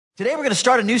Today we're going to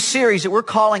start a new series that we're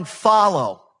calling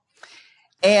Follow.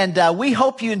 And we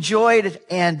hope you enjoyed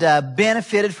and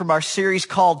benefited from our series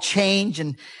called Change.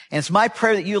 And it's my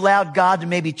prayer that you allowed God to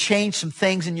maybe change some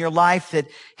things in your life that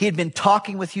He had been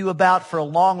talking with you about for a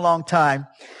long, long time.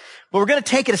 But we're going to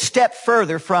take it a step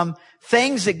further from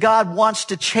things that God wants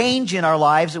to change in our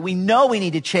lives that we know we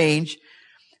need to change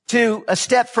to a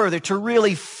step further, to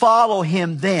really follow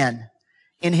Him then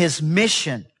in His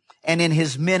mission and in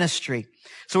His ministry.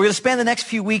 So we're going to spend the next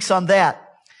few weeks on that.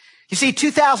 You see,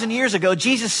 2,000 years ago,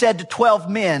 Jesus said to 12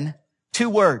 men 2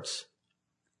 words.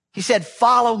 He said,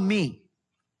 "Follow me."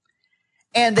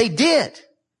 And they did.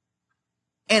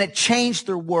 And it changed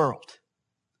their world.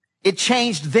 It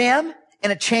changed them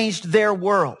and it changed their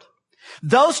world.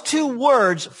 Those 2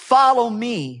 words, "follow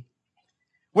me,"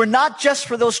 were not just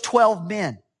for those 12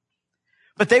 men,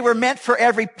 but they were meant for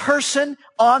every person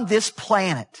on this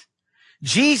planet.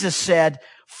 Jesus said,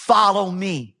 "Follow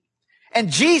me."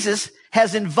 And Jesus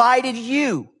has invited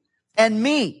you and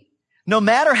me, no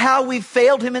matter how we've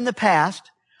failed Him in the past,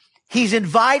 He's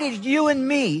invited you and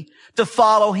me to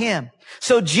follow Him.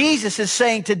 So Jesus is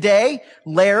saying today,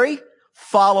 Larry,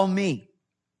 follow me.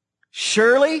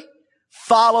 Shirley,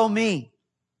 follow me.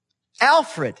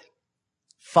 Alfred,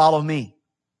 follow me.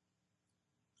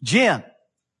 Jim,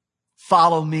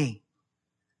 follow me.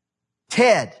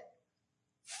 Ted,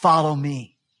 follow me.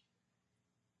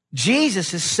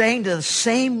 Jesus is saying the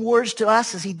same words to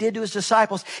us as He did to His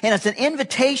disciples. And it's an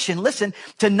invitation, listen,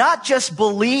 to not just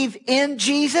believe in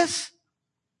Jesus,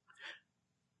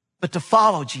 but to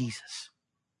follow Jesus.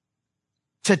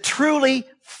 To truly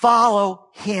follow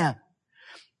Him.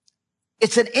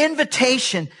 It's an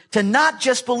invitation to not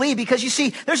just believe, because you see,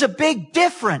 there's a big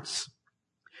difference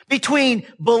between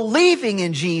believing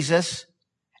in Jesus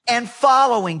and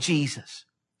following Jesus.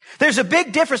 There's a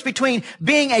big difference between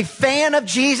being a fan of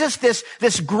Jesus,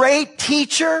 this great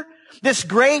teacher, this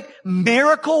great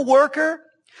miracle worker,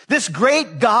 this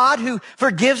great God who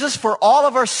forgives us for all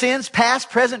of our sins, past,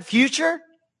 present, future,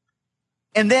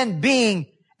 and then being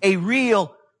a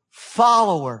real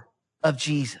follower of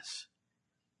Jesus.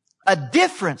 A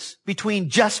difference between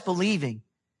just believing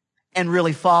and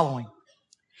really following.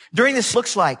 During this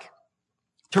looks like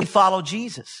to follow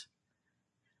Jesus.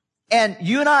 And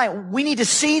you and I, we need to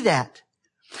see that.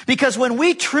 Because when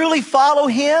we truly follow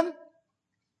Him,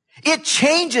 it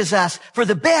changes us for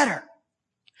the better.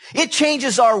 It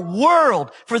changes our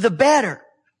world for the better.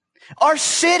 Our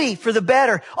city for the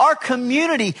better. Our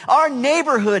community, our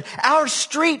neighborhood, our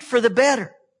street for the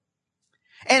better.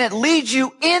 And it leads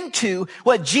you into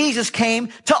what Jesus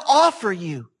came to offer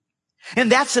you. And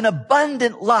that's an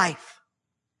abundant life.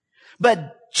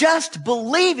 But just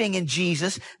believing in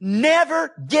Jesus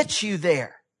never gets you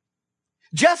there.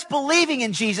 Just believing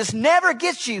in Jesus never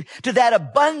gets you to that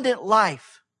abundant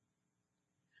life.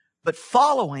 But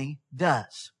following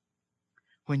does.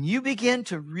 When you begin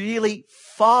to really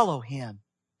follow Him,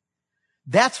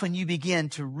 that's when you begin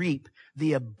to reap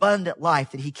the abundant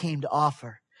life that He came to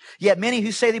offer. Yet many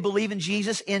who say they believe in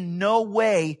Jesus in no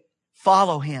way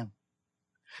follow Him.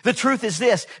 The truth is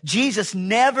this, Jesus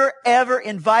never ever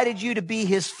invited you to be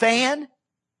His fan,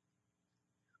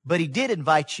 but He did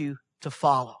invite you to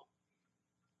follow.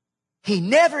 He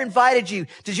never invited you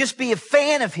to just be a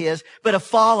fan of His, but a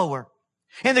follower.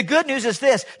 And the good news is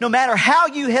this, no matter how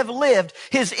you have lived,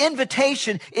 His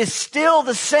invitation is still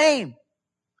the same.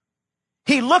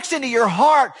 He looks into your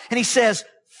heart and He says,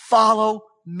 "Follow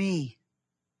me.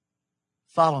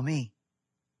 Follow me."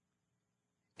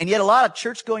 And yet a lot of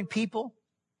church-going people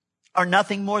are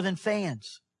nothing more than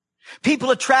fans.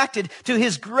 People attracted to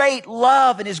His great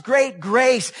love and His great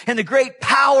grace and the great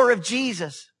power of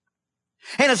Jesus.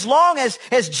 And as long as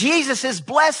Jesus is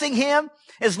blessing him,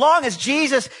 as long as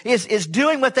Jesus is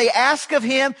doing what they ask of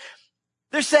Him,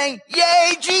 they're saying,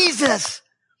 "Yay, Jesus!"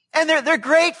 And they're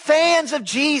great fans of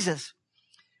Jesus.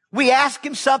 We ask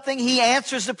Him something, He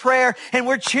answers the prayer, and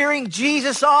we're cheering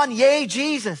Jesus on, "Yay,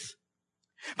 Jesus!"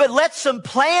 But let some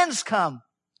plans come.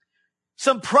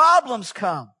 Some problems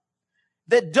come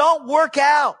that don't work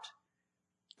out.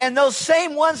 And those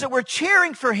same ones that were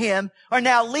cheering for Him are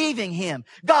now leaving Him.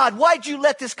 "God, why'd you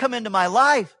let this come into my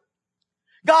life?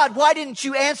 God, why didn't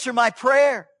you answer my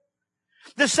prayer?"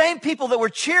 The same people that were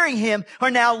cheering Him are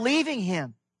now leaving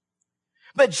Him.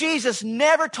 But Jesus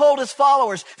never told His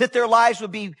followers that their lives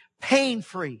would be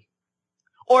pain-free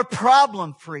or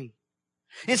problem-free.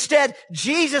 Instead,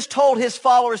 Jesus told His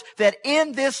followers that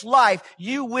in this life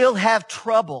you will have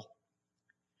trouble.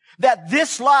 That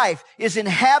this life is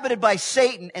inhabited by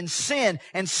Satan and sin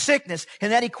and sickness,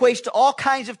 and that equates to all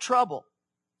kinds of trouble.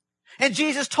 And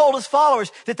Jesus told his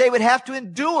followers that they would have to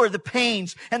endure the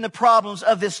pains and the problems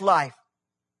of this life.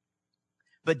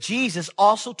 But Jesus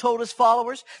also told his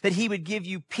followers that he would give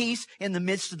you peace in the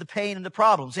midst of the pain and the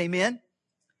problems. Amen?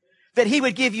 That he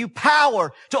would give you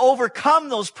power to overcome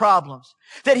those problems.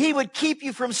 That he would keep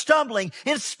you from stumbling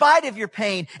in spite of your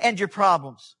pain and your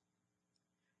problems.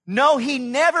 No, he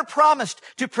never promised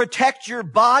to protect your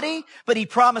body, but he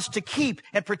promised to keep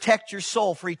and protect your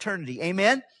soul for eternity.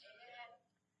 Amen?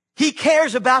 He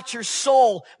cares about your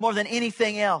soul more than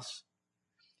anything else.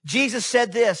 Jesus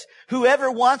said this,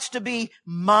 whoever wants to be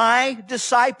my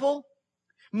disciple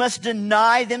must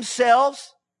deny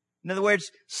themselves. In other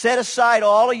words, set aside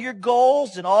all of your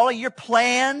goals and all of your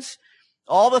plans,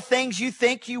 all the things you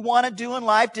think you want to do in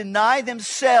life, deny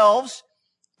themselves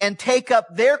and take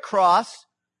up their cross,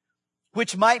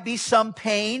 which might be some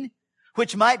pain,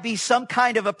 which might be some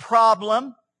kind of a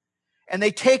problem, and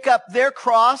they take up their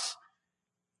cross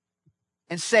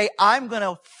and say, I'm going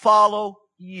to follow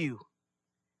you.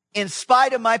 In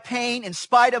spite of my pain, in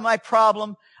spite of my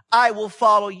problem, I will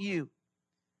follow you.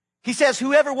 He says,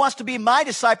 whoever wants to be my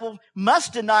disciple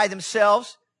must deny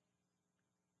themselves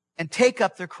and take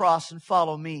up their cross and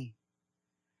follow me.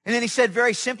 And then he said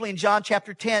very simply in John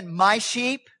chapter 10, my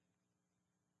sheep,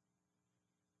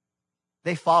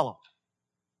 they follow.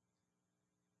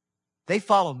 They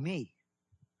follow me.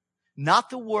 Not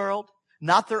the world,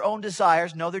 not their own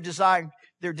desires. No, they're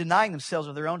denying themselves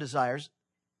of their own desires.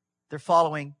 They're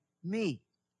following me.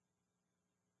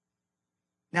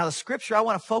 Now, the scripture I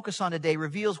want to focus on today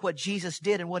reveals what Jesus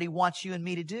did and what he wants you and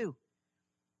me to do.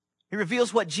 It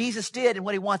reveals what Jesus did and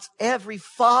what he wants every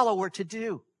follower to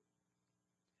do.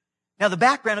 Now, the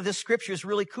background of this scripture is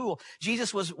really cool.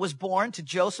 Jesus was born to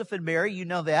Joseph and Mary. You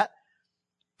know that.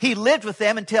 He lived with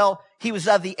them until he was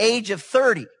of the age of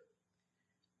 30.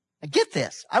 And get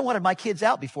this. I wanted my kids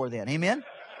out before then. Amen?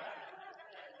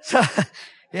 So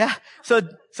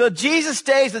Jesus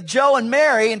stays with Joe and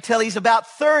Mary until he's about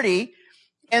 30.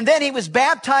 And then he was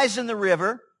baptized in the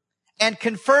river and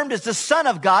confirmed as the Son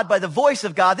of God by the voice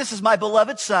of God. This is my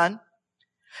beloved Son.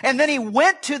 And then he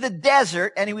went to the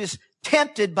desert and he was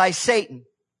tempted by Satan.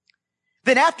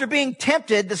 Then after being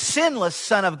tempted, the sinless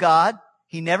Son of God,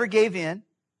 he never gave in.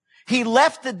 He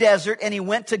left the desert and he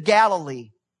went to Galilee.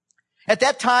 At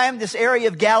that time, this area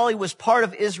of Galilee was part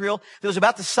of Israel that was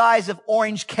about the size of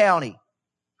Orange County.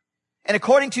 And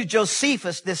according to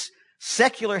Josephus, this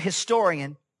secular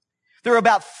historian, there were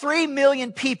about 3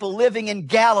 million people living in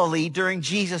Galilee during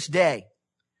Jesus' day.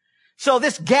 So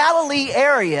this Galilee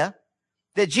area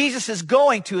that Jesus is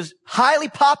going to is highly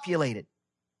populated.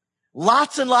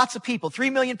 Lots and lots of people,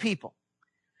 3 million people.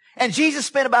 And Jesus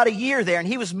spent about a year there, and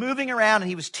he was moving around and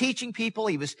he was teaching people,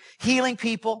 he was healing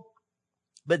people.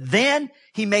 But then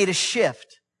he made a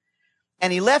shift.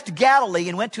 And he left Galilee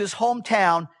and went to his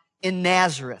hometown in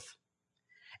Nazareth.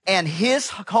 And his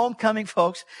homecoming,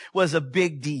 folks, was a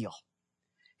big deal.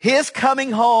 His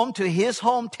coming home to his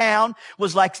hometown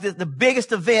was like the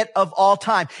biggest event of all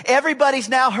time. Everybody's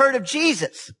now heard of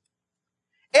Jesus.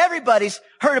 Everybody's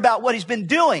heard about what he's been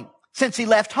doing since he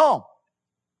left home.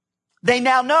 They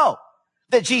now know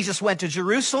that Jesus went to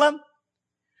Jerusalem,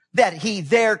 that he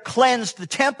there cleansed the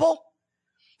temple,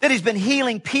 that he's been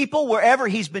healing people wherever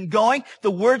he's been going. The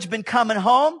word's been coming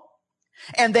home,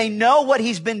 and they know what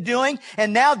he's been doing.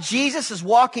 And now Jesus is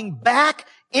walking back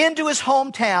into his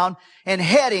hometown and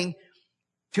heading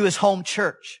to his home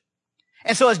church.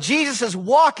 And so as Jesus is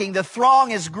walking, the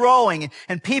throng is growing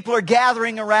and people are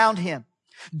gathering around him.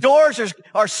 Doors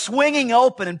are swinging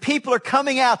open and people are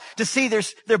coming out to see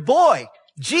their boy,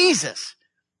 Jesus.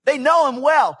 They know him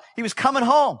well. He was coming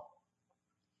home.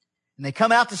 And they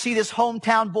come out to see this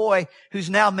hometown boy who's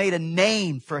now made a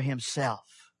name for himself.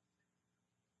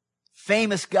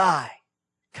 Famous guy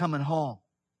coming home.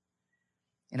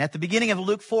 And at the beginning of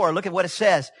Luke 4, look at what it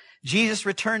says. Jesus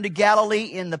returned to Galilee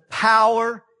in the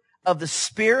power of the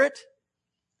Spirit,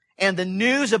 and the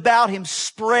news about him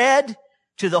spread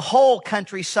to the whole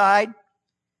countryside.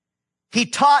 He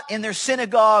taught in their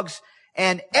synagogues,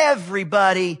 and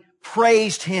everybody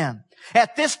praised him.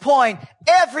 At this point,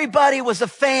 everybody was a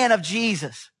fan of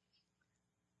Jesus.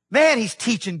 Man, he's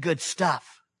teaching good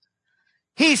stuff.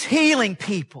 He's healing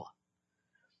people.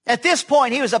 At this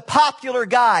point, he was a popular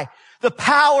guy. The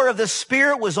power of the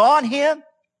Spirit was on him.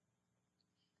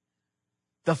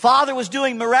 The Father was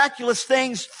doing miraculous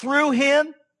things through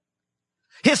him.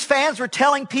 His fans were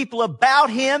telling people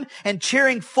about him and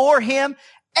cheering for him.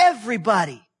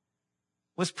 Everybody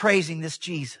was praising this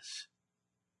Jesus.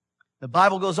 The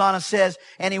Bible goes on and says,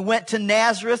 and he went to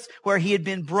Nazareth where he had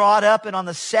been brought up, and on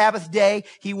the Sabbath day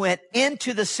he went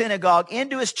into the synagogue,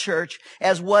 into his church,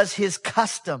 as was his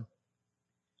custom.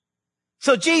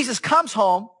 So Jesus comes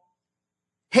home,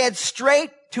 heads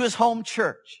straight to his home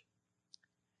church.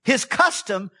 His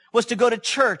custom was to go to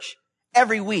church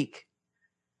every week.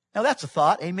 Now that's a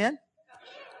thought, amen?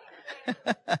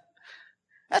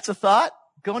 That's a thought.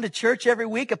 Going to church every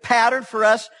week, a pattern for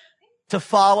us to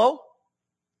follow.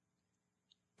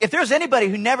 If there was anybody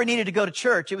who never needed to go to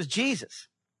church, it was Jesus.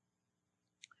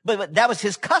 But that was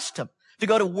his custom, to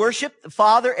go to worship the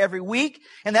Father every week.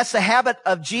 And that's the habit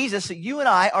of Jesus that you and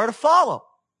I are to follow.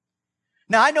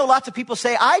 Now, I know lots of people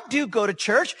say, I do go to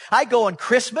church. I go on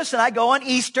Christmas and I go on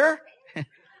Easter.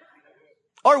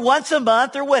 Or once a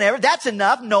month or whatever. That's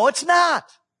enough. No, it's not.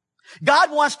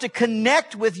 God wants to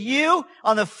connect with you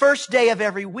on the first day of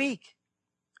every week.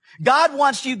 God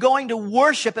wants you going to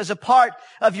worship as a part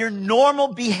of your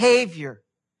normal behavior.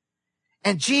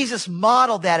 And Jesus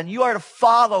modeled that, and you are to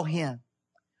follow him.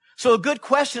 So a good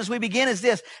question as we begin is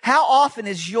this: how often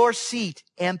is your seat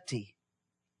empty?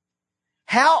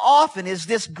 How often is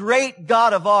this great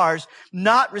God of ours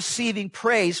not receiving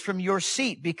praise from your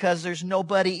seat because there's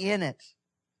nobody in it?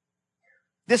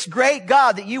 This great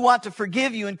God that you want to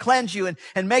forgive you and cleanse you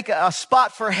and make a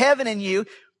spot for heaven in you,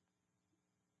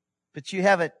 but you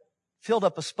haven't filled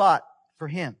up a spot for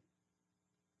him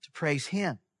to praise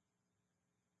him.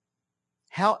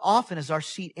 How often is our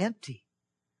seat empty?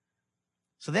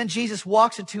 So then Jesus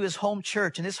walks into his home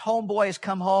church, and this homeboy has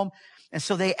come home, and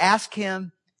so they ask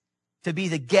him to be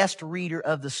the guest reader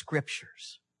of the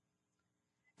scriptures.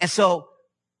 And so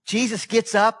Jesus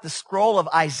gets up, the scroll of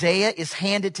Isaiah is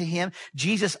handed to him.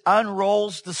 Jesus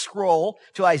unrolls the scroll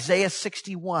to Isaiah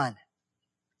 61.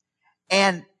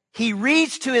 And he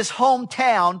reads to his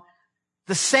hometown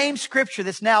the same scripture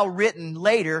that's now written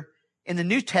later in the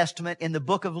New Testament in the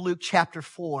book of Luke chapter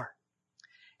 4.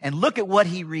 And look at what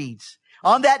he reads.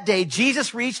 On that day,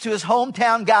 Jesus reads to his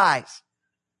hometown guys.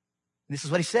 This is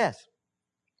what he says.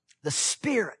 The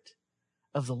Spirit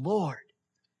of the Lord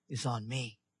is on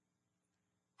me.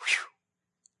 Whew.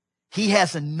 He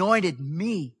has anointed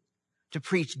me to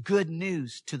preach good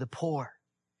news to the poor.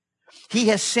 He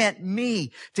has sent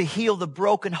me to heal the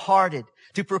brokenhearted,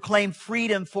 to proclaim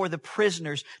freedom for the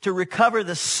prisoners, to recover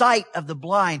the sight of the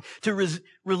blind, to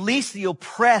release the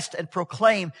oppressed and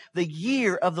proclaim the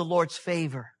year of the Lord's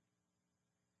favor.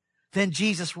 Then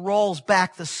Jesus rolls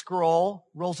back the scroll,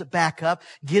 rolls it back up,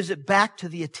 gives it back to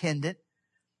the attendant,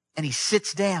 and he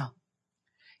sits down.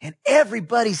 And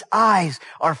everybody's eyes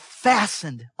are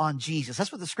fastened on Jesus.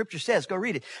 That's what the scripture says. Go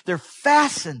read it. They're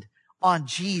fastened on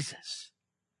Jesus.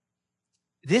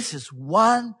 This is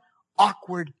one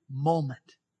awkward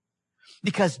moment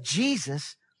because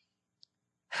Jesus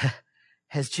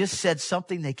has just said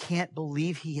something they can't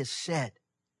believe he has said.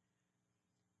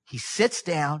 He sits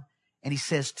down and he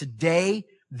says, today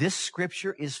this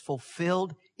scripture is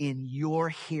fulfilled in your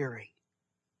hearing.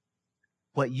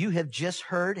 What you have just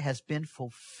heard has been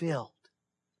fulfilled.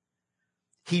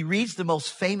 He reads the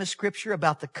most famous scripture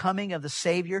about the coming of the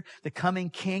Savior, the coming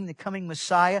King, the coming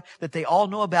Messiah that they all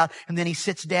know about. And then he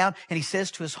sits down and he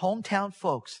says to his hometown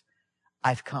folks,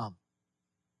 I've come.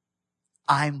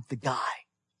 I'm the guy.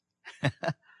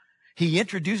 He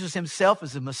introduces himself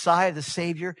as the Messiah, the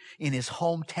Savior in his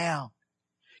hometown.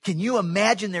 Can you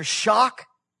imagine their shock?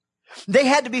 They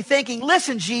had to be thinking,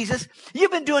 listen, Jesus,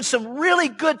 you've been doing some really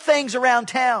good things around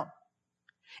town.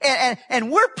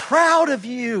 And we're proud of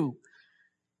you.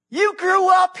 You grew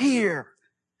up here.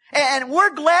 And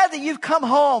we're glad that you've come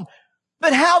home.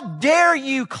 But how dare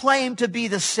you claim to be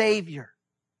the Savior?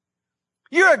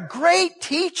 You're a great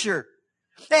teacher.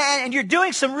 And you're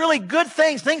doing some really good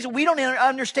things that we don't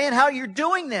understand how you're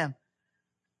doing them.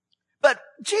 But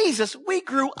Jesus, we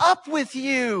grew up with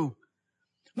you.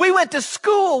 We went to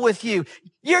school with you.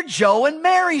 You're Joe and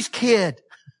Mary's kid.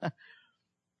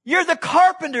 You're the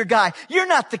carpenter guy. You're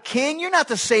not the king. You're not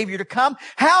the Savior to come.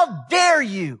 How dare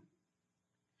you?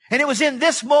 And it was in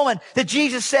this moment that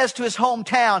Jesus says to his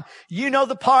hometown, you know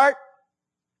the part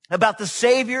about the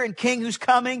Savior and King who's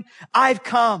coming? I've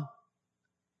come.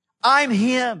 I'm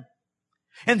him.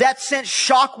 And that sent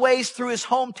shockwaves through his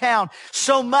hometown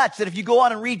so much that if you go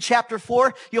on and read chapter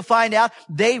 4, you'll find out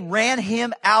they ran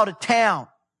him out of town.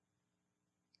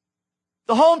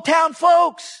 The hometown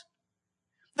folks,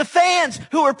 the fans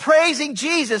who were praising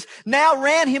Jesus now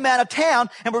ran him out of town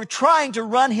and were trying to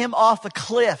run him off a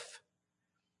cliff.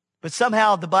 But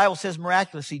somehow the Bible says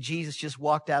miraculously Jesus just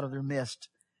walked out of their midst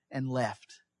and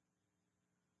left.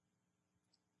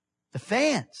 The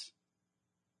fans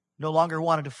no longer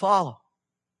wanted to follow.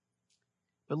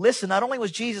 But listen, not only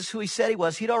was Jesus who he said he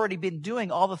was, he'd already been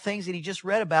doing all the things that he just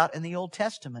read about in the Old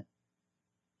Testament.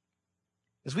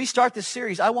 As we start this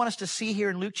series, I want us to see here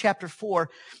in Luke chapter 4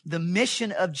 the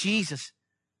mission of Jesus.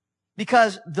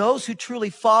 Because those who truly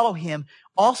follow him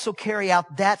also carry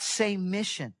out that same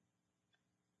mission.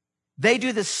 They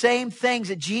do the same things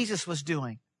that Jesus was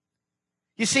doing.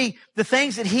 You see, the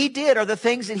things that he did are the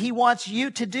things that he wants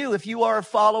you to do if you are a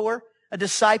follower, a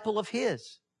disciple of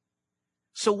his.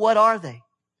 So what are they?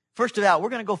 First of all, we're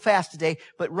going to go fast today,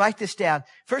 but write this down.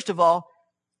 First of all,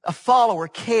 a follower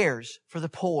cares for the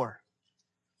poor.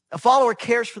 A follower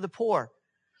cares for the poor.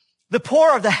 The poor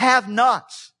are the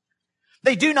have-nots.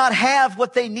 They do not have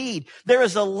what they need. There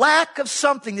is a lack of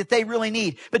something that they really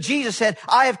need. But Jesus said,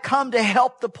 I have come to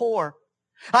help the poor.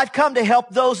 I've come to help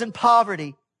those in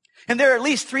poverty. And there are at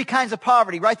least three kinds of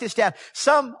poverty. Write this down.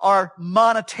 Some are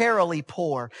monetarily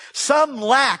poor. Some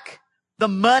lack the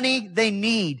money they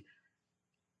need.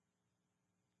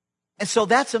 And so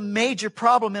that's a major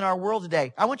problem in our world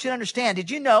today. I want you to understand,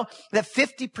 did you know that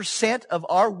 50% of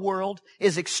our world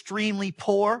is extremely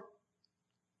poor?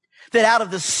 That out of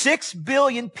the 6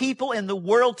 billion people in the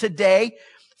world today,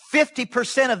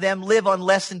 50% of them live on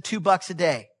less than $2 a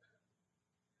day.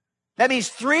 That means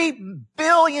 3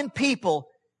 billion people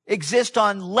exist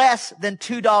on less than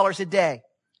 $2 a day.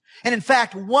 And in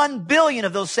fact, 1 billion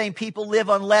of those same people live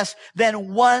on less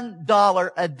than $1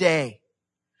 a day.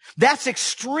 That's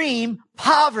extreme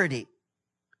poverty.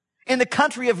 In the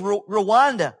country of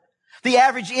Rwanda, the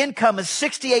average income is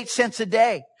 68 cents a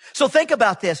day. So think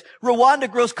about this.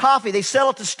 Rwanda grows coffee. They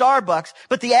sell it to Starbucks,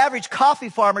 but the average coffee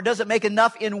farmer doesn't make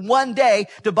enough in one day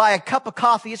to buy a cup of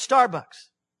coffee at Starbucks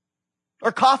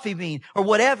or Coffee Bean or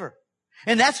whatever.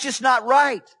 And that's just not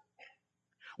right.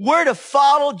 We're to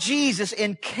follow Jesus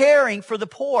in caring for the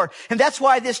poor. And that's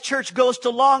why this church goes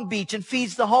to Long Beach and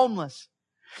feeds the homeless.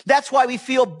 That's why we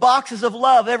fill boxes of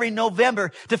love every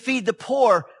November to feed the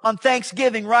poor on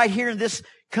Thanksgiving right here in this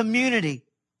community.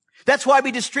 That's why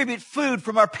we distribute food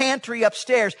from our pantry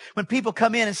upstairs when people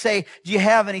come in and say, do you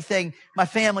have anything? My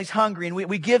family's hungry. And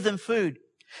we give them food.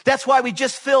 That's why we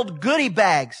just filled goodie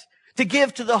bags to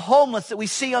give to the homeless that we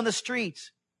see on the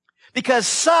streets. Because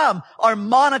some are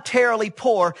monetarily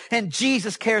poor and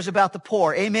Jesus cares about the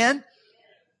poor. Amen?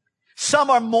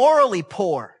 Some are morally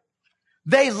poor.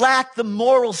 They lack the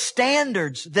moral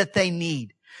standards that they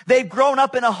need. They've grown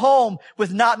up in a home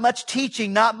with not much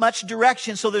teaching, not much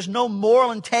direction, so there's no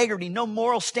moral integrity, no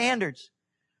moral standards.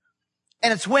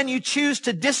 And it's when you choose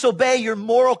to disobey your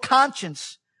moral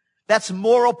conscience, that's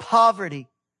moral poverty.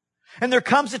 And there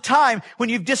comes a time when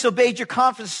you've disobeyed your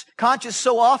conscience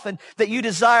so often that you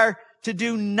desire to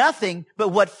do nothing but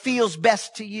what feels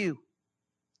best to you.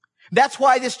 That's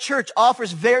why this church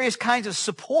offers various kinds of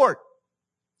support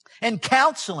and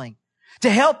counseling to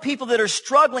help people that are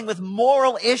struggling with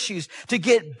moral issues to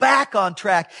get back on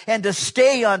track and to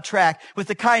stay on track with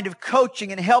the kind of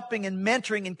coaching and helping and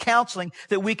mentoring and counseling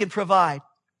that we can provide.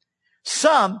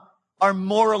 Some are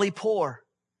morally poor.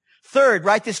 Third,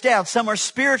 write this down. Some are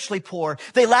spiritually poor.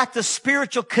 They lack the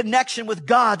spiritual connection with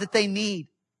God that they need.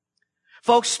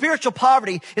 Folks, spiritual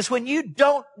poverty is when you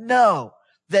don't know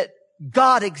that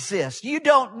God exists. You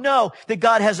don't know that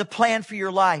God has a plan for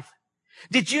your life.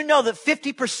 Did you know that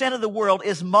 50% of the world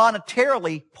is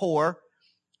monetarily poor,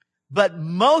 but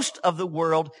most of the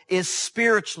world is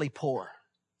spiritually poor?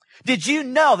 Did you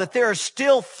know that there are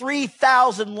still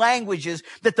 3,000 languages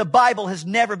that the Bible has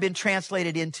never been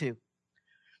translated into?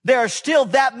 There are still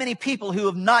that many people who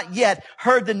have not yet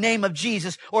heard the name of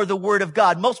Jesus or the Word of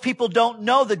God. Most people don't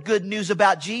know the good news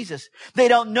about Jesus. They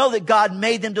don't know that God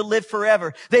made them to live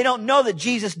forever. They don't know that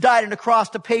Jesus died on the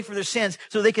cross to pay for their sins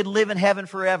so they could live in heaven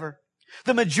forever.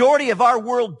 The majority of our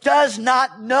world does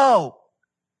not know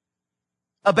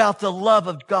about the love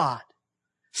of God.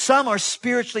 Some are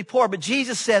spiritually poor, but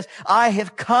Jesus says, I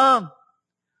have come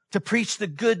to preach the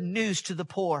good news to the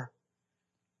poor.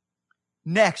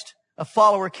 Next, a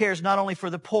follower cares not only for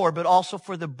the poor, but also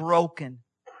for the broken.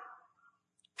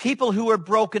 People who are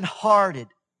brokenhearted.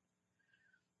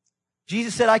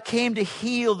 Jesus said, I came to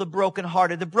heal the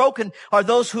brokenhearted. The broken are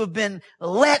those who have been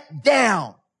let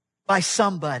down by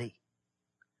somebody.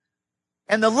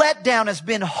 And the letdown has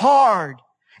been hard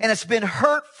and it's been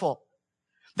hurtful.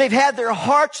 They've had their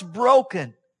hearts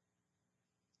broken.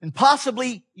 And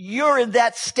possibly you're in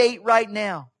that state right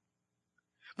now.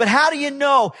 But how do you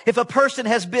know if a person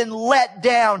has been let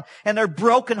down and they're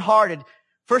brokenhearted?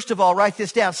 First of all, write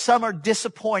this down. Some are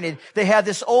disappointed. They have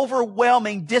this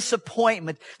overwhelming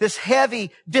disappointment, this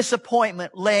heavy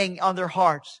disappointment laying on their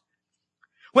hearts.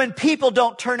 When people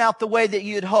don't turn out the way that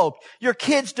you'd hoped, your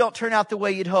kids don't turn out the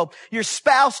way you'd hoped, your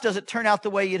spouse doesn't turn out the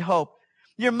way you'd hoped,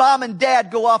 your mom and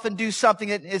dad go off and do something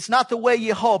that it's not the way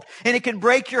you hoped, and it can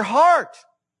break your heart.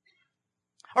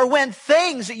 Or when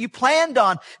things that you planned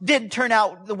on didn't turn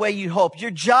out the way you hoped.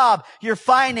 Your job, your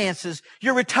finances,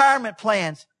 your retirement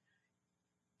plans.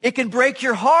 It can break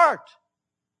your heart.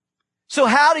 So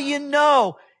how do you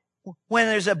know when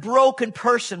there's a broken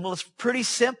person? Well, it's pretty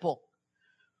simple.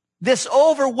 This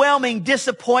overwhelming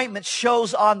disappointment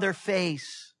shows on their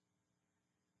face.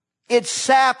 It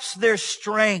saps their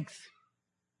strength.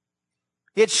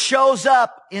 It shows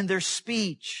up in their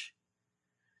speech.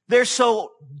 They're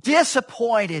so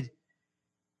disappointed,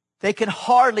 they can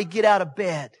hardly get out of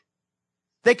bed.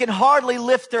 They can hardly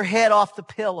lift their head off the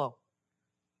pillow.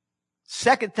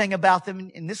 Second thing about them,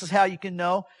 and this is how you can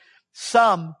know,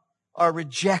 some are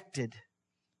rejected.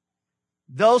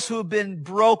 Those who have been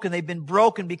broken, they've been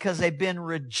broken because they've been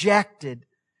rejected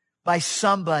by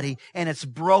somebody, and it's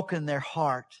broken their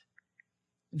heart.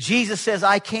 Jesus says,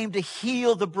 I came to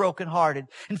heal the brokenhearted.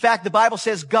 In fact, the Bible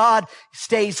says God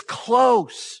stays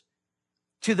close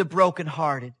to the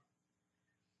brokenhearted.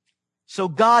 So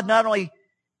God not only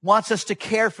wants us to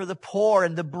care for the poor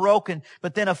and the broken,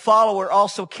 but then a follower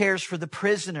also cares for the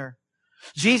prisoner.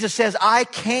 Jesus says, I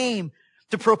came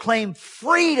to proclaim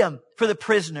freedom for the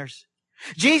prisoners.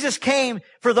 Jesus came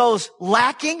for those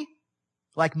lacking,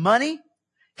 like money.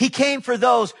 He came for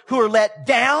those who are let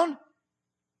down,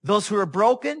 those who are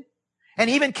broken, and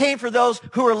even came for those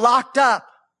who are locked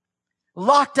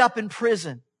up in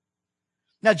prison.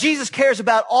 Now, Jesus cares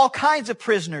about all kinds of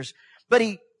prisoners, but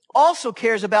He also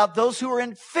cares about those who are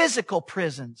in physical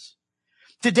prisons.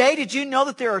 Today, did you know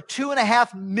that there are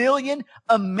 2.5 million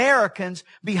Americans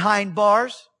behind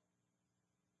bars?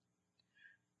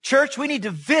 Church, we need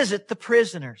to visit the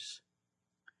prisoners.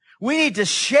 We need to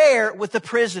share with the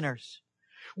prisoners.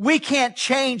 We can't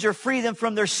change or free them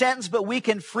from their sentence, but we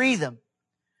can free them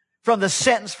from the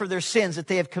sentence for their sins that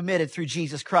they have committed through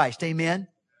Jesus Christ. Amen?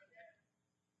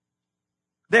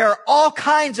 There are all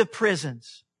kinds of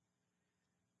prisons.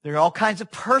 There are all kinds of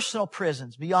personal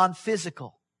prisons beyond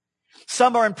physical.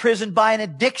 Some are imprisoned by an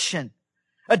addiction.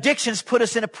 Addictions put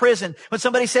us in a prison. When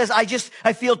somebody says,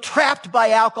 I feel trapped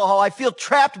by alcohol, I feel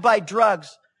trapped by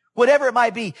drugs, whatever it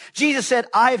might be. Jesus said,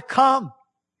 I've come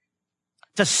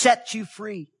to set you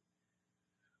free.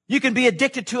 You can be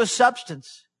addicted to a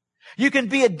substance. You can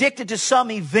be addicted to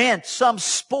some event, some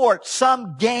sport,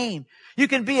 some game. You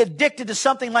can be addicted to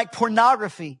something like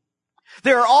pornography.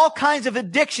 There are all kinds of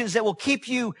addictions that will keep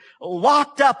you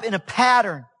locked up in a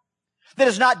pattern that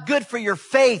is not good for your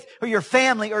faith or your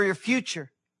family or your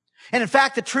future. And in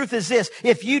fact, the truth is this: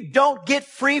 if you don't get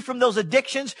free from those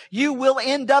addictions, you will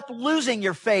end up losing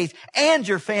your faith and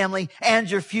your family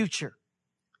and your future.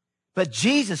 But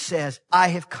Jesus says, I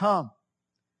have come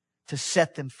to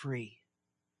set them free.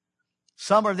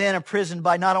 Some are then imprisoned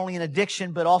by not only an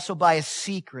addiction, but also by a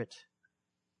secret.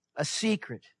 A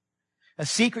secret. A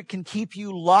secret can keep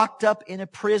you locked up in a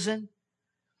prison.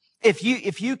 If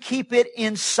you keep it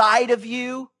inside of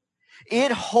you,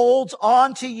 it holds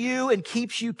on to you and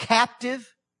keeps you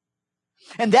captive.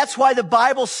 And that's why the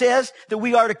Bible says that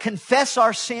we are to confess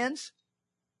our sins.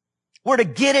 We're to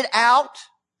get it out.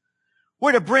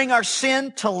 We're to bring our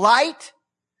sin to light,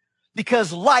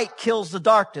 because light kills the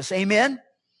darkness. Amen?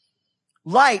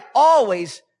 Light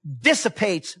always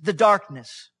dissipates the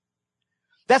darkness.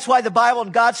 That's why the Bible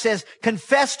and God says,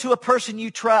 confess to a person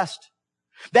you trust.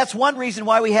 That's one reason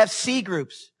why we have C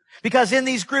groups. Because in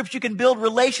these groups, you can build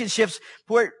relationships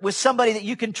with somebody that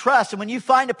you can trust. And when you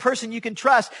find a person you can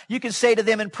trust, you can say to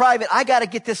them in private, I got to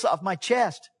get this off my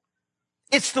chest.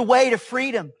 It's the way to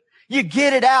freedom. You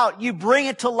get it out. You bring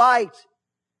it to light.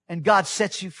 And God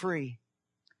sets you free.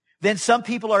 Then some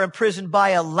people are imprisoned by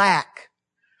a lack.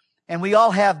 And we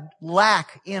all have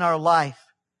lack in our life.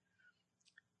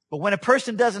 But when a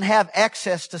person doesn't have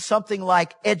access to something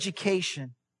like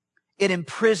education, it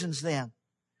imprisons them.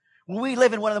 We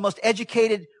live in one of the most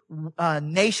educated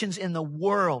nations in the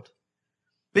world.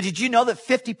 But did you know that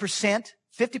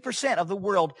 50% of the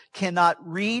world cannot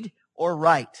read or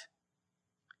write?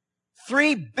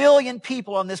 3 billion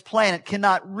people on this planet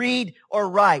cannot read or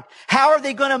write. How are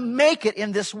they going to make it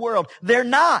in this world? They're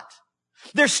not.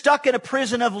 They're stuck in a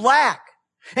prison of lack.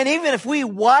 And even if we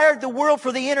wired the world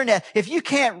for the internet, if you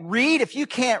can't read, if you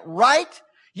can't write,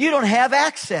 you don't have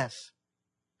access.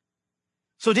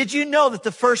 So did you know that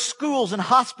the first schools and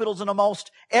hospitals in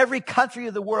almost every country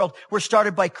of the world were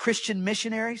started by Christian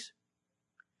missionaries?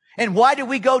 And why did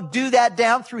we go do that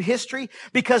down through history?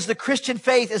 Because the Christian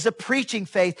faith is a preaching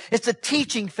faith. It's a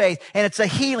teaching faith. And it's a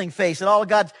healing faith. And all of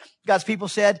God's people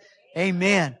said,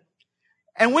 amen.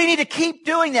 And we need to keep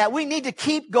doing that. We need to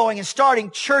keep going and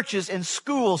starting churches and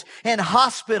schools and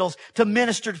hospitals to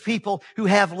minister to people who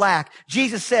have lack.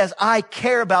 Jesus says, I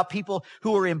care about people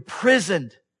who are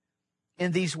imprisoned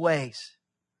in these ways.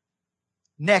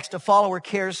 Next, a follower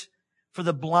cares for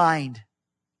the blind.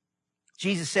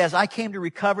 Jesus says, I came to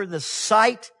recover the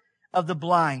sight of the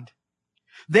blind.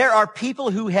 There are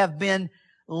people who have been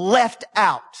left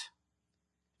out.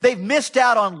 They've missed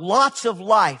out on lots of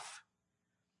life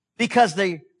because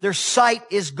their sight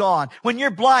is gone. When you're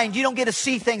blind, you don't get to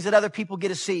see things that other people get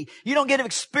to see. You don't get to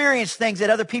experience things that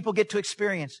other people get to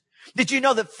experience. Did you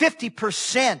know that 50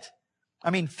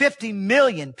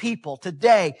 million people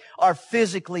today are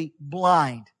physically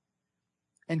blind?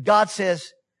 And God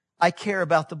says, I care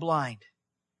about the blind.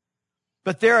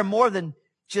 But there are more than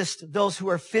just those who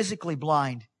are physically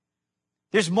blind.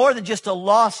 There's more than just a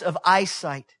loss of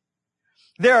eyesight.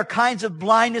 There are kinds of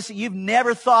blindness that you've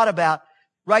never thought about.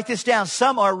 Write this down.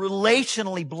 Some are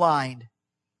relationally blind.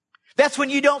 That's when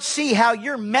you don't see how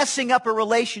you're messing up a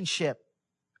relationship.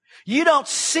 You don't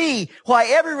see why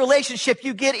every relationship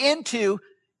you get into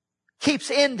keeps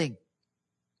ending,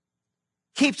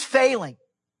 keeps failing.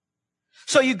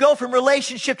 So you go from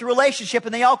relationship to relationship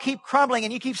and they all keep crumbling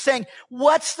and you keep saying,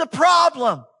 what's the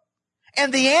problem?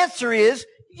 And the answer is,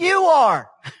 you are.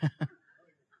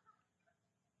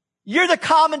 You're the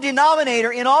common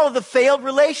denominator in all of the failed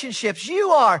relationships. You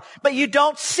are. But you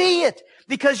don't see it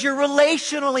because you're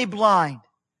relationally blind.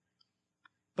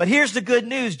 But here's the good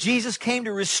news. Jesus came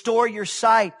to restore your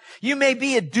sight. You may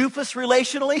be a doofus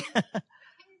relationally,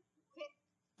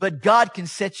 but God can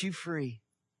set you free.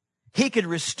 He can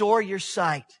restore your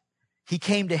sight. He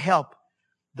came to help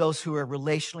those who are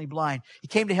relationally blind. He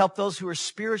came to help those who are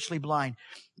spiritually blind.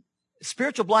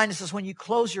 Spiritual blindness is when you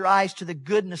close your eyes to the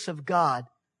goodness of God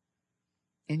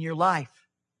in your life.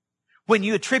 When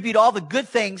you attribute all the good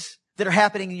things that are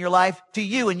happening in your life to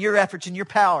you and your efforts and your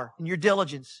power and your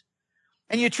diligence.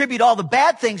 And you attribute all the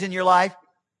bad things in your life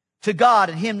to God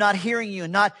and Him not hearing you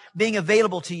and not being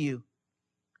available to you.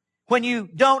 When you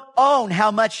don't own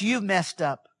how much you've messed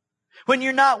up. When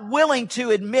you're not willing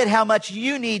to admit how much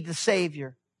you need the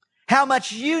Savior. How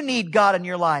much you need God in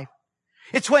your life.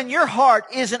 It's when your heart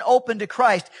isn't open to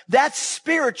Christ. That's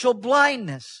spiritual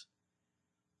blindness.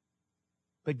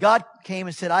 But God came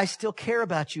and said, I still care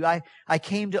about you. I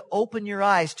came to open your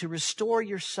eyes, to restore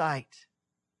your sight.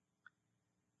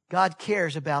 God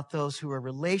cares about those who are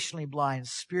relationally blind,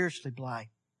 spiritually blind.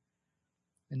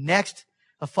 And next,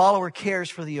 a follower cares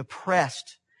for the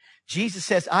oppressed. Jesus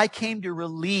says, I came to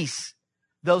release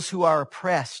those who are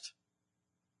oppressed.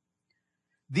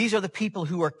 These are the people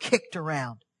who are kicked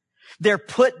around. They're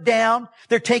put down.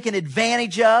 They're taken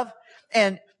advantage of.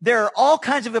 And there are all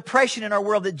kinds of oppression in our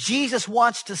world that Jesus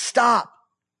wants to stop.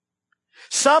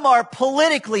 Some are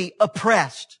politically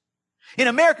oppressed. In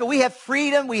America, we have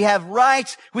freedom, we have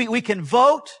rights, we can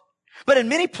vote. But in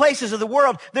many places of the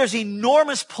world, there's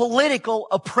enormous political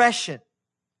oppression.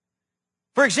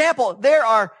 For example, there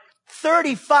are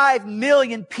 35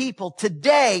 million people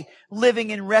today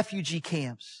living in refugee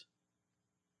camps.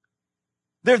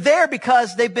 They're there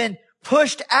because they've been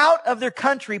pushed out of their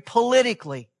country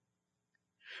politically.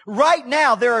 Right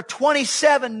now, there are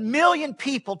 27 million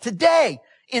people today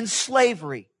in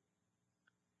slavery.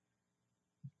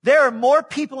 There are more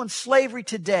people in slavery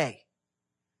today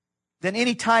than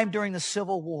any time during the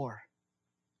Civil War.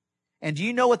 And do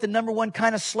you know what the number one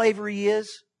kind of slavery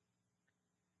is?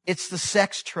 It's the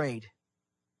sex trade.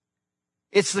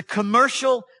 It's the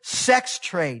commercial sex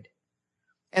trade.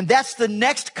 And that's the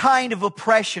next kind of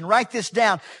oppression. Write this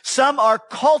down. Some are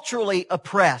culturally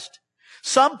oppressed.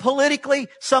 Some politically,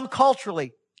 some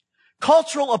culturally.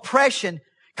 Cultural oppression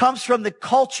comes from the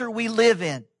culture we live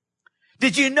in.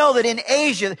 Did you know that in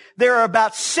Asia, there are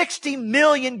about 60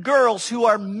 million girls who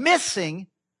are missing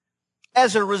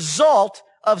as a result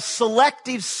of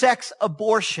selective sex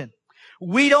abortion?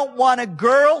 We don't want a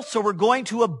girl, so we're going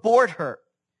to abort her.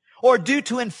 Or due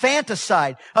to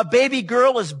infanticide, a baby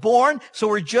girl is born, so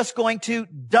we're just going to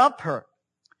dump her.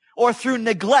 Or through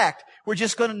neglect, we're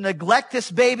just going to neglect this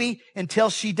baby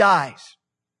until she dies.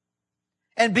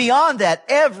 And beyond that,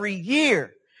 every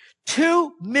year,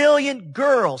 2 million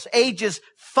girls ages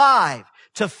 5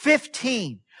 to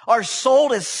 15 are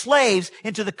sold as slaves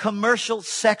into the commercial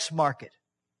sex market.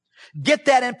 Get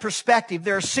that in perspective.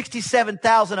 There are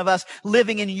 67,000 of us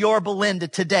living in Yorba Linda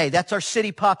today. That's our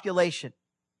city population.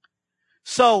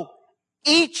 So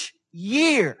each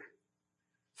year,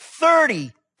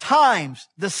 30 times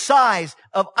the size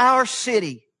of our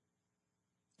city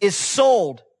is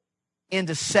sold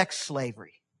into sex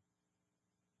slavery.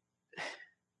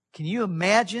 Can you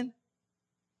imagine?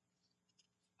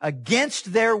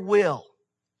 Against their will,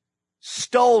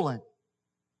 stolen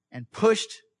and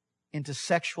pushed into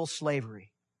sexual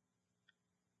slavery.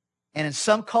 And in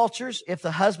some cultures, if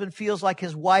the husband feels like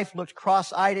his wife looked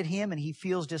cross-eyed at him and he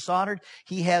feels dishonored,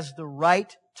 he has the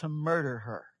right to murder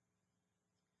her.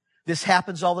 This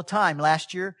happens all the time.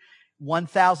 Last year,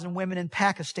 1,000 women in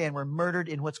Pakistan were murdered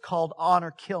in what's called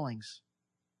honor killings.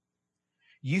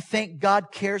 You think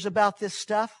God cares about this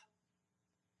stuff?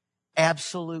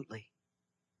 Absolutely.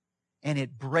 And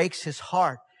it breaks His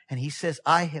heart. And He says,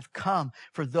 I have come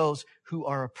for those who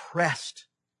are oppressed.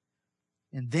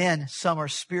 And then some are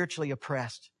spiritually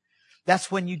oppressed. That's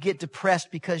when you get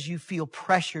depressed because you feel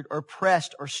pressured or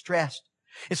pressed or stressed.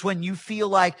 It's when you feel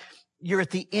like you're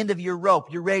at the end of your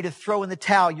rope. You're ready to throw in the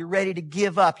towel. You're ready to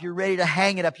give up. You're ready to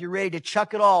hang it up. You're ready to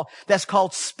chuck it all. That's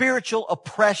called spiritual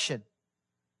oppression.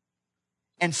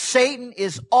 And Satan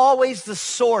is always the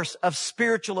source of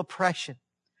spiritual oppression.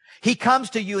 He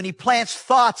comes to you and he plants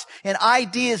thoughts and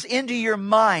ideas into your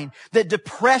mind that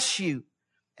depress you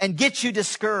and get you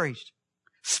discouraged.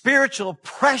 Spiritual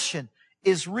oppression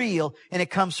is real, and it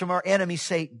comes from our enemy,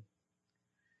 Satan.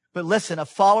 But listen, a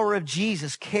follower of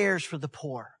Jesus cares for the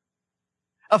poor.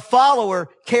 A follower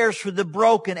cares for the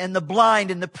broken and the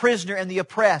blind and the prisoner and the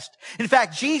oppressed. In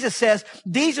fact, Jesus says,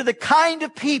 these are the kind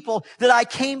of people that I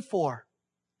came for.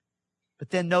 But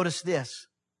then notice this.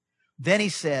 Then He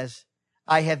says,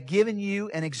 I have given you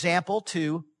an example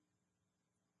to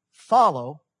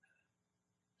follow.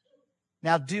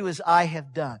 Now do as I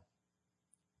have done.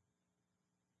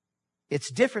 It's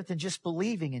different than just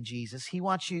believing in Jesus. He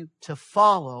wants you to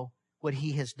follow what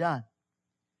He has done.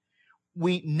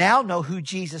 We now know who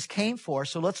Jesus came for,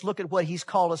 so let's look at what He's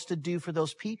called us to do for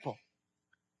those people.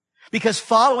 Because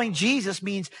following Jesus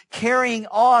means carrying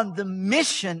on the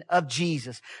mission of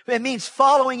Jesus. It means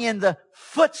following in the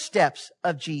footsteps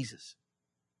of Jesus.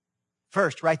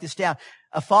 First, write this down.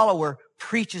 A follower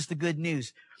preaches the good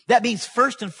news. That means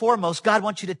first and foremost, God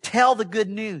wants you to tell the good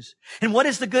news. And what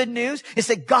is the good news? It's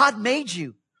that God made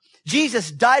you.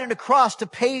 Jesus died on the cross to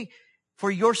pay for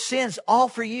your sins, all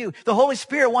for you. The Holy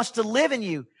Spirit wants to live in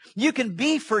you. You can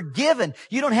be forgiven.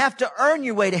 You don't have to earn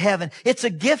your way to heaven. It's a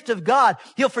gift of God.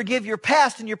 He'll forgive your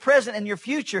past and your present and your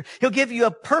future. He'll give you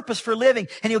a purpose for living,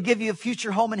 and He'll give you a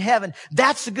future home in heaven.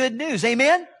 That's the good news.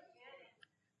 Amen?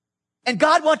 And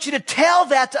God wants you to tell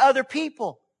that to other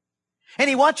people. And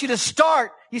He wants you to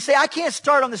start. You say, I can't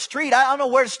start on the street. I don't know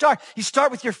where to start. You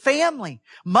start with your family.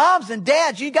 Moms and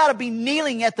dads, you got to be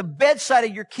kneeling at the bedside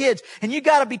of your kids, and you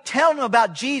got to be telling them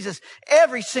about Jesus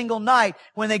every single night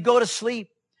when they go to sleep.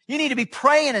 You need to be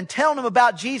praying and telling them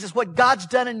about Jesus, what God's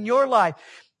done in your life.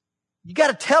 You got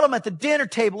to tell them at the dinner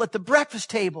table, at the breakfast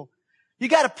table. You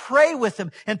got to pray with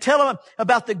them and tell them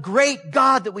about the great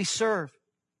God that we serve.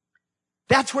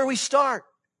 That's where we start.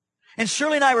 And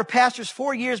Shirley and I were pastors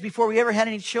 4 years before we ever had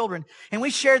any children. And we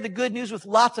shared the good news with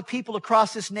lots of people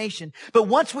across this nation. But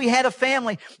once we had a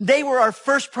family, they were our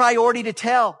first priority to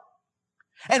tell.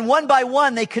 And one by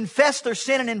one, they confessed their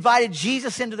sin and invited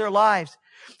Jesus into their lives.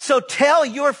 So tell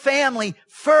your family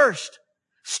first.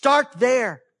 Start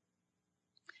there.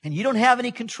 And you don't have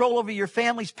any control over your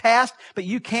family's past, but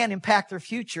you can impact their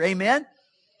future. Amen?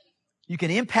 You can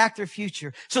impact their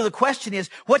future. So the question is,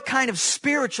 what kind of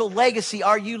spiritual legacy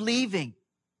are you leaving?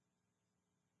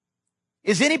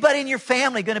 Is anybody in your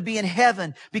family going to be in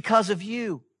heaven because of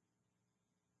you?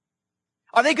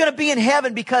 Are they going to be in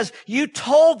heaven because you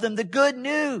told them the good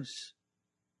news?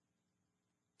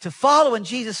 To follow in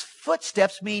Jesus'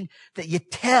 footsteps mean that you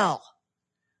tell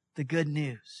the good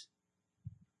news.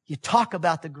 You talk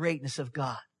about the greatness of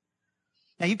God.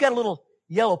 Now, you've got a little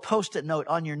yellow Post-it note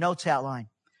on your notes outline.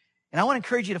 And I want to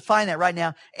encourage you to find that right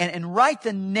now and write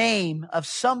the name of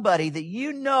somebody that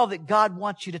you know that God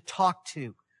wants you to talk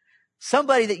to.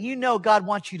 Somebody that you know God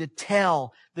wants you to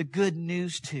tell the good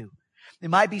news to. It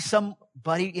might be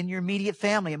somebody in your immediate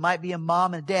family. It might be a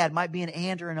mom and a dad. It might be an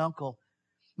aunt or an uncle.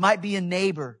 It might be a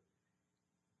neighbor.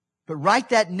 But write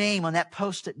that name on that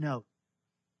Post-it note.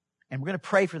 And we're going to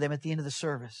pray for them at the end of the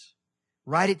service.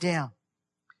 Write it down.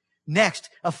 Next,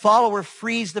 a follower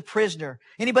frees the prisoner.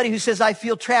 Anybody who says, I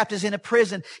feel trapped is in a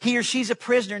prison. He or she's a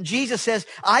prisoner. And Jesus says,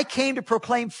 I came to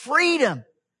proclaim freedom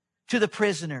to the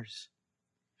prisoners.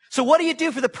 So what do you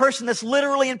do for the person that's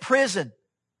literally in prison?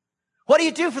 What do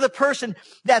you do for the person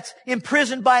that's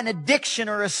imprisoned by an addiction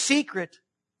or a secret?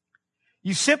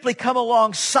 You simply come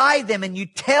alongside them and you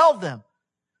tell them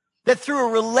that through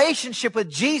a relationship with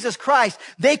Jesus Christ,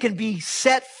 they can be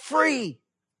set free.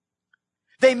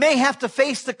 They may have to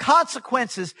face the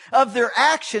consequences of their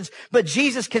actions, but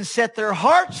Jesus can set their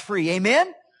hearts free.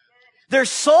 Amen? Their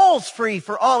souls free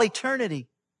for all eternity.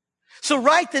 So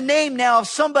write the name now of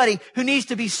somebody who needs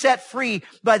to be set free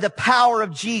by the power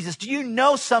of Jesus. Do you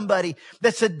know somebody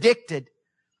that's addicted?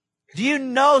 Do you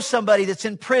know somebody that's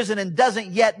in prison and doesn't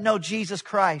yet know Jesus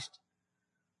Christ?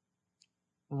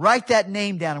 Write that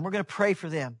name down, and we're going to pray for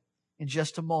them in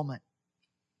just a moment.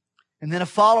 And then a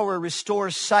follower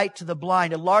restores sight to the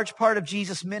blind. A large part of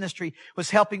Jesus' ministry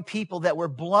was helping people that were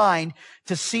blind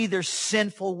to see their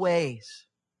sinful ways.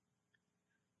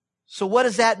 So what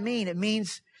does that mean? It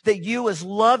means that you, as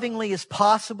lovingly as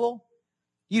possible,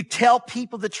 you tell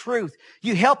people the truth.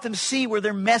 You help them see where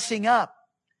they're messing up.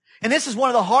 And this is one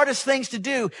of the hardest things to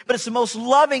do, but it's the most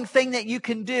loving thing that you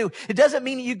can do. It doesn't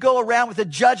mean that you go around with a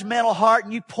judgmental heart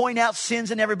and you point out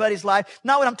sins in everybody's life.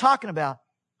 Not what I'm talking about.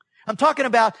 I'm talking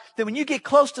about that when you get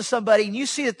close to somebody and you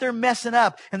see that they're messing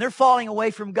up and they're falling away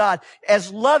from God,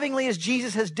 as lovingly as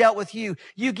Jesus has dealt with you,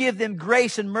 you give them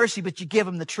grace and mercy, but you give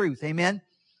them the truth. Amen?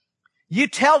 You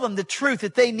tell them the truth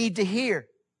that they need to hear.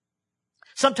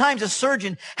 Sometimes a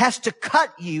surgeon has to cut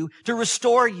you to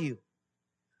restore you.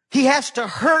 He has to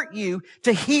hurt you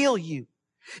to heal you.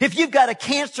 If you've got a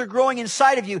cancer growing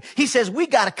inside of you, he says, we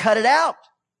got to cut it out.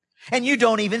 And you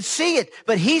don't even see it,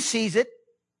 but he sees it.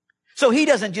 So he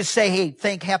doesn't just say, hey,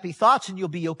 think happy thoughts and you'll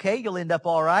be okay. You'll end up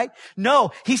all right.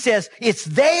 No, he says, it's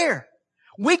there.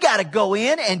 We got to go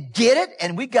in and get it,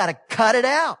 and we got to cut it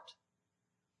out.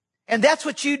 And that's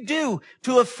what you do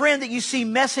to a friend that you see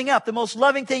messing up. The most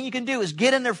loving thing you can do is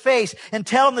get in their face and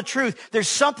tell them the truth. There's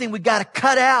something we got to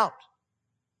cut out.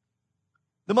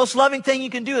 The most loving thing you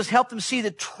can do is help them see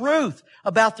the truth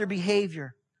about their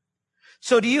behavior.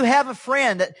 So do you have a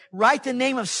friend? Write the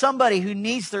name of somebody who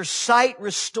needs their sight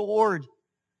restored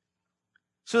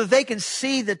so that they can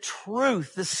see the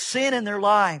truth, the sin in their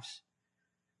lives.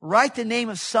 Write the name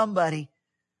of somebody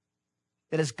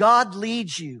that as God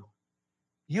leads you,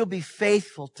 you'll be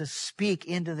faithful to speak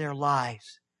into their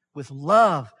lives with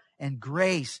love and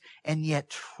grace and yet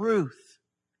truth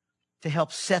to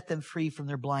help set them free from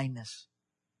their blindness.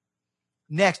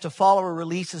 Next, a follower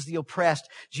releases the oppressed.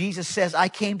 Jesus says, I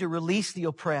came to release the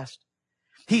oppressed.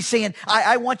 He's saying,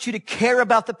 I want you to care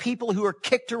about the people who are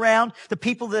kicked around, the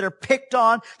people that are picked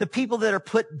on, the people that are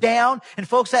put down. And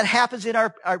folks, that happens in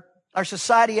our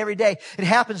society every day. It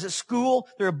happens at school.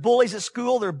 There are bullies at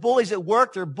school. There are bullies at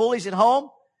work. There are bullies at home.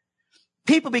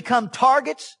 People become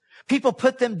targets. People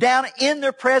put them down in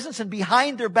their presence and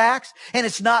behind their backs, and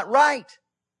it's not right.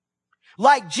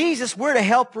 Like Jesus, we're to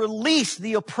help release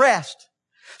the oppressed.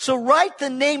 So write the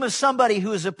name of somebody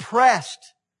who is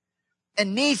oppressed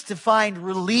and needs to find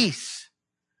release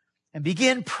and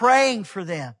begin praying for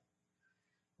them.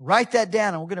 Write that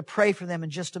down, and we're going to pray for them in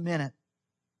just a minute.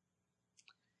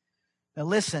 Now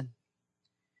listen,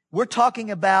 we're talking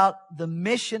about the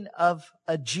mission of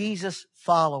a Jesus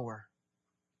follower.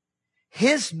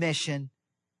 His mission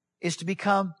is to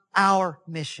become our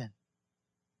mission.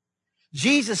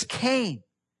 Jesus came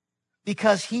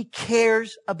because He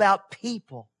cares about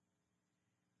people.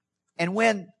 And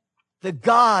when the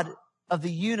God of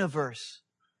the universe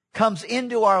comes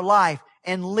into our life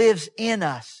and lives in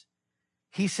us,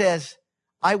 He says,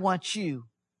 I want you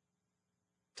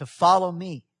to follow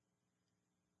me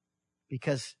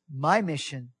because my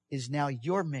mission is now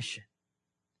your mission.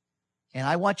 And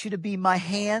I want you to be my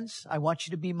hands. I want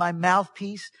you to be my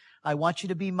mouthpiece. I want you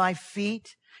to be my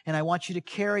feet. And I want you to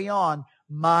carry on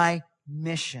my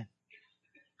mission.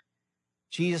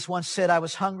 Jesus once said, I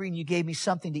was hungry and you gave me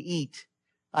something to eat.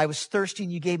 I was thirsty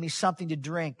and you gave me something to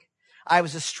drink. I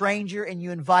was a stranger and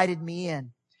you invited me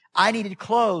in. I needed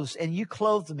clothes and you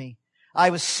clothed me. I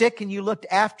was sick and you looked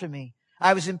after me.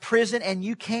 I was in prison and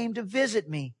you came to visit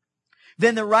me.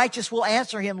 Then the righteous will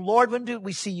answer Him, Lord, when did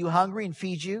we see you hungry and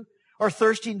feed you, or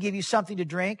thirsty and give you something to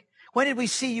drink? When did we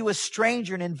see you a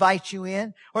stranger and invite you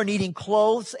in, or needing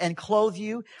clothes and clothe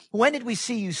you? When did we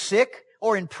see you sick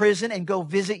or in prison and go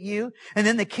visit you? And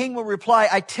then the king will reply,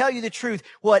 I tell you the truth,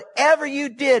 whatever you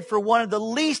did for one of the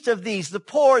least of these, the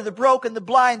poor, the broken, the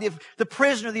blind, the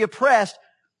prisoner, the oppressed,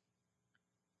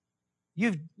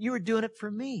 you were doing it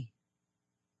for me.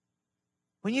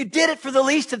 When you did it for the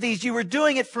least of these, you were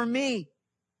doing it for me.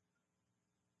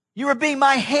 You were being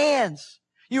my hands.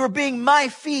 You were being my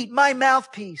feet, my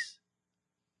mouthpiece.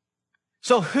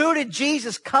 So who did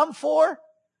Jesus come for?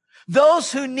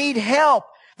 Those who need help.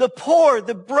 The poor,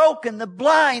 the broken, the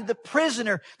blind, the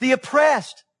prisoner, the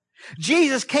oppressed.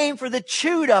 Jesus came for the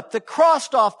chewed up, the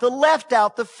crossed off, the left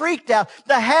out, the freaked out,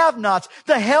 the have-nots,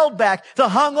 the held back, the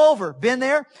hung over. Been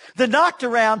there? The knocked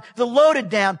around, the loaded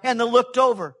down, and the looked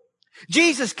over.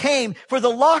 Jesus came for the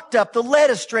locked up, the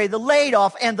led astray, the laid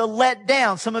off, and the let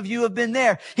down. Some of you have been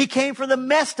there. He came for the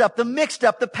messed up, the mixed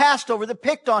up, the passed over, the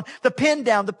picked on, the pinned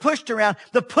down, the pushed around,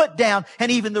 the put down,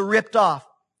 and even the ripped off.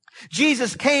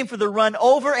 Jesus came for the run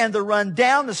over and the run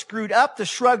down, the screwed up, the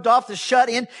shrugged off, the shut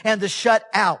in, and the shut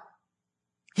out.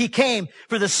 He came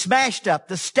for the smashed up,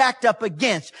 the stacked up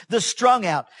against, the strung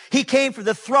out. He came for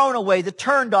the thrown away, the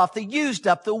turned off, the used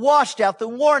up, the washed out, the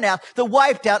worn out, the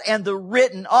wiped out, and the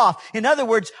written off. In other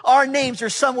words, our names are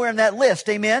somewhere in that list.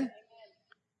 Amen?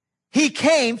 He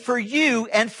came for you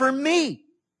and for me.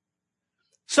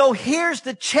 So here's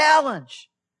the challenge.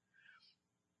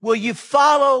 Will you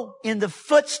follow in the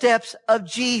footsteps of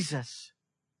Jesus?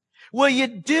 Will you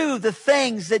do the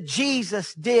things that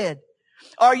Jesus did?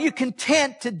 Are you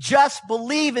content to just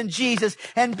believe in Jesus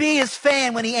and be His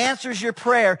fan when He answers your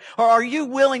prayer? Or are you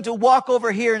willing to walk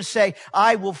over here and say,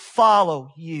 I will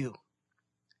follow you?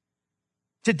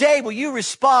 Today, will you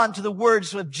respond to the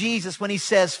words of Jesus when He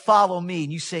says, follow me?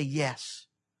 And you say, yes.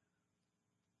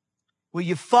 Will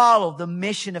you follow the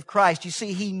mission of Christ? You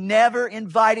see, He never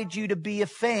invited you to be a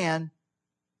fan,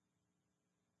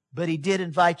 but He did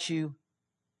invite you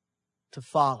to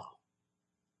follow.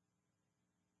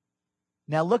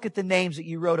 Now look at the names that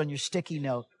you wrote on your sticky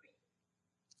note.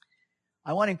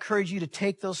 I want to encourage you to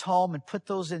take those home and put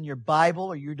those in your Bible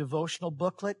or your devotional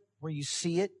booklet where you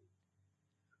see it.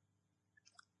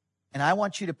 And I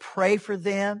want you to pray for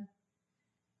them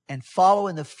and follow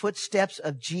in the footsteps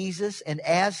of Jesus. And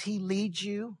as He leads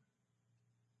you,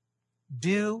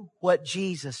 do what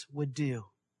Jesus would do.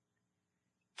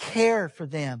 Care for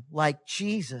them like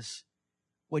Jesus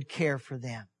would care for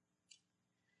them.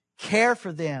 Care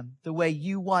for them the way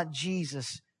you want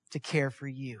Jesus to care for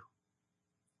you.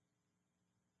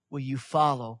 Will you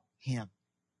follow Him?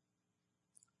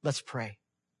 Let's pray.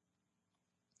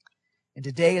 And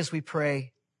today as we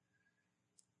pray,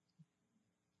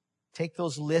 take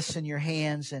those lists in your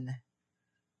hands and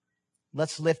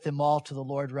let's lift them all to the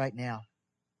Lord right now.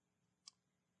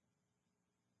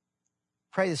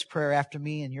 Pray this prayer after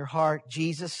me in your heart.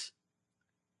 Jesus,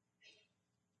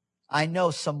 I know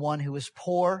someone who is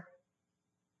poor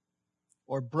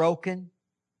or broken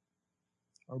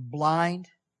or blind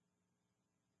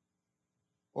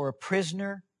or a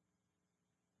prisoner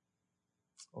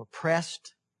or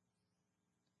oppressed.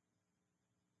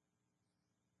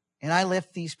 And I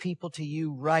lift these people to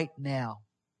you right now.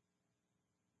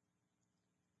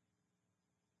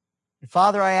 And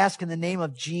Father, I ask in the name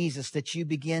of Jesus that you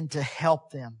begin to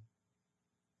help them.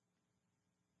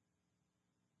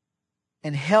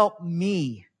 And help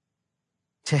me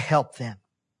to help them.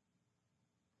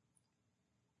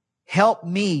 Help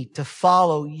me to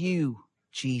follow you,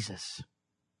 Jesus.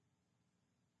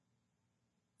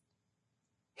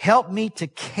 Help me to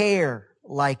care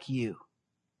like you.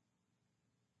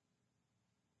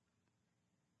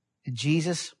 And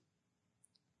Jesus,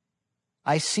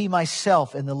 I see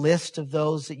myself in the list of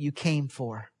those that you came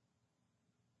for.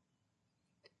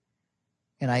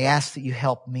 And I ask that you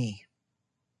help me.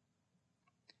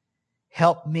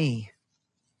 Help me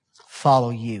follow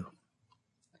you.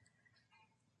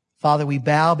 Father, we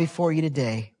bow before you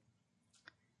today.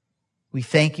 We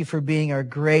thank you for being our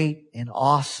great and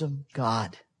awesome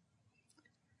God.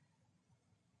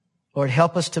 Lord,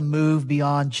 help us to move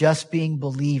beyond just being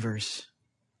believers.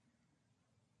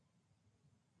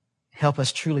 Help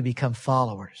us truly become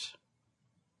followers.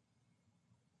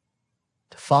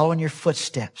 To follow in your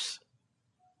footsteps.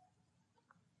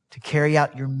 To carry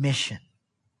out your mission.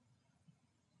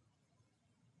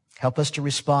 Help us to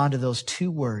respond to those two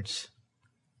words.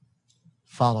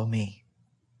 Follow me.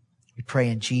 We pray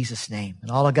in Jesus' name. And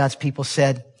all of God's people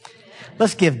said,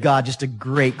 let's give God just a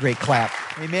great, great clap.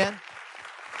 Amen.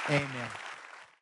 Amen.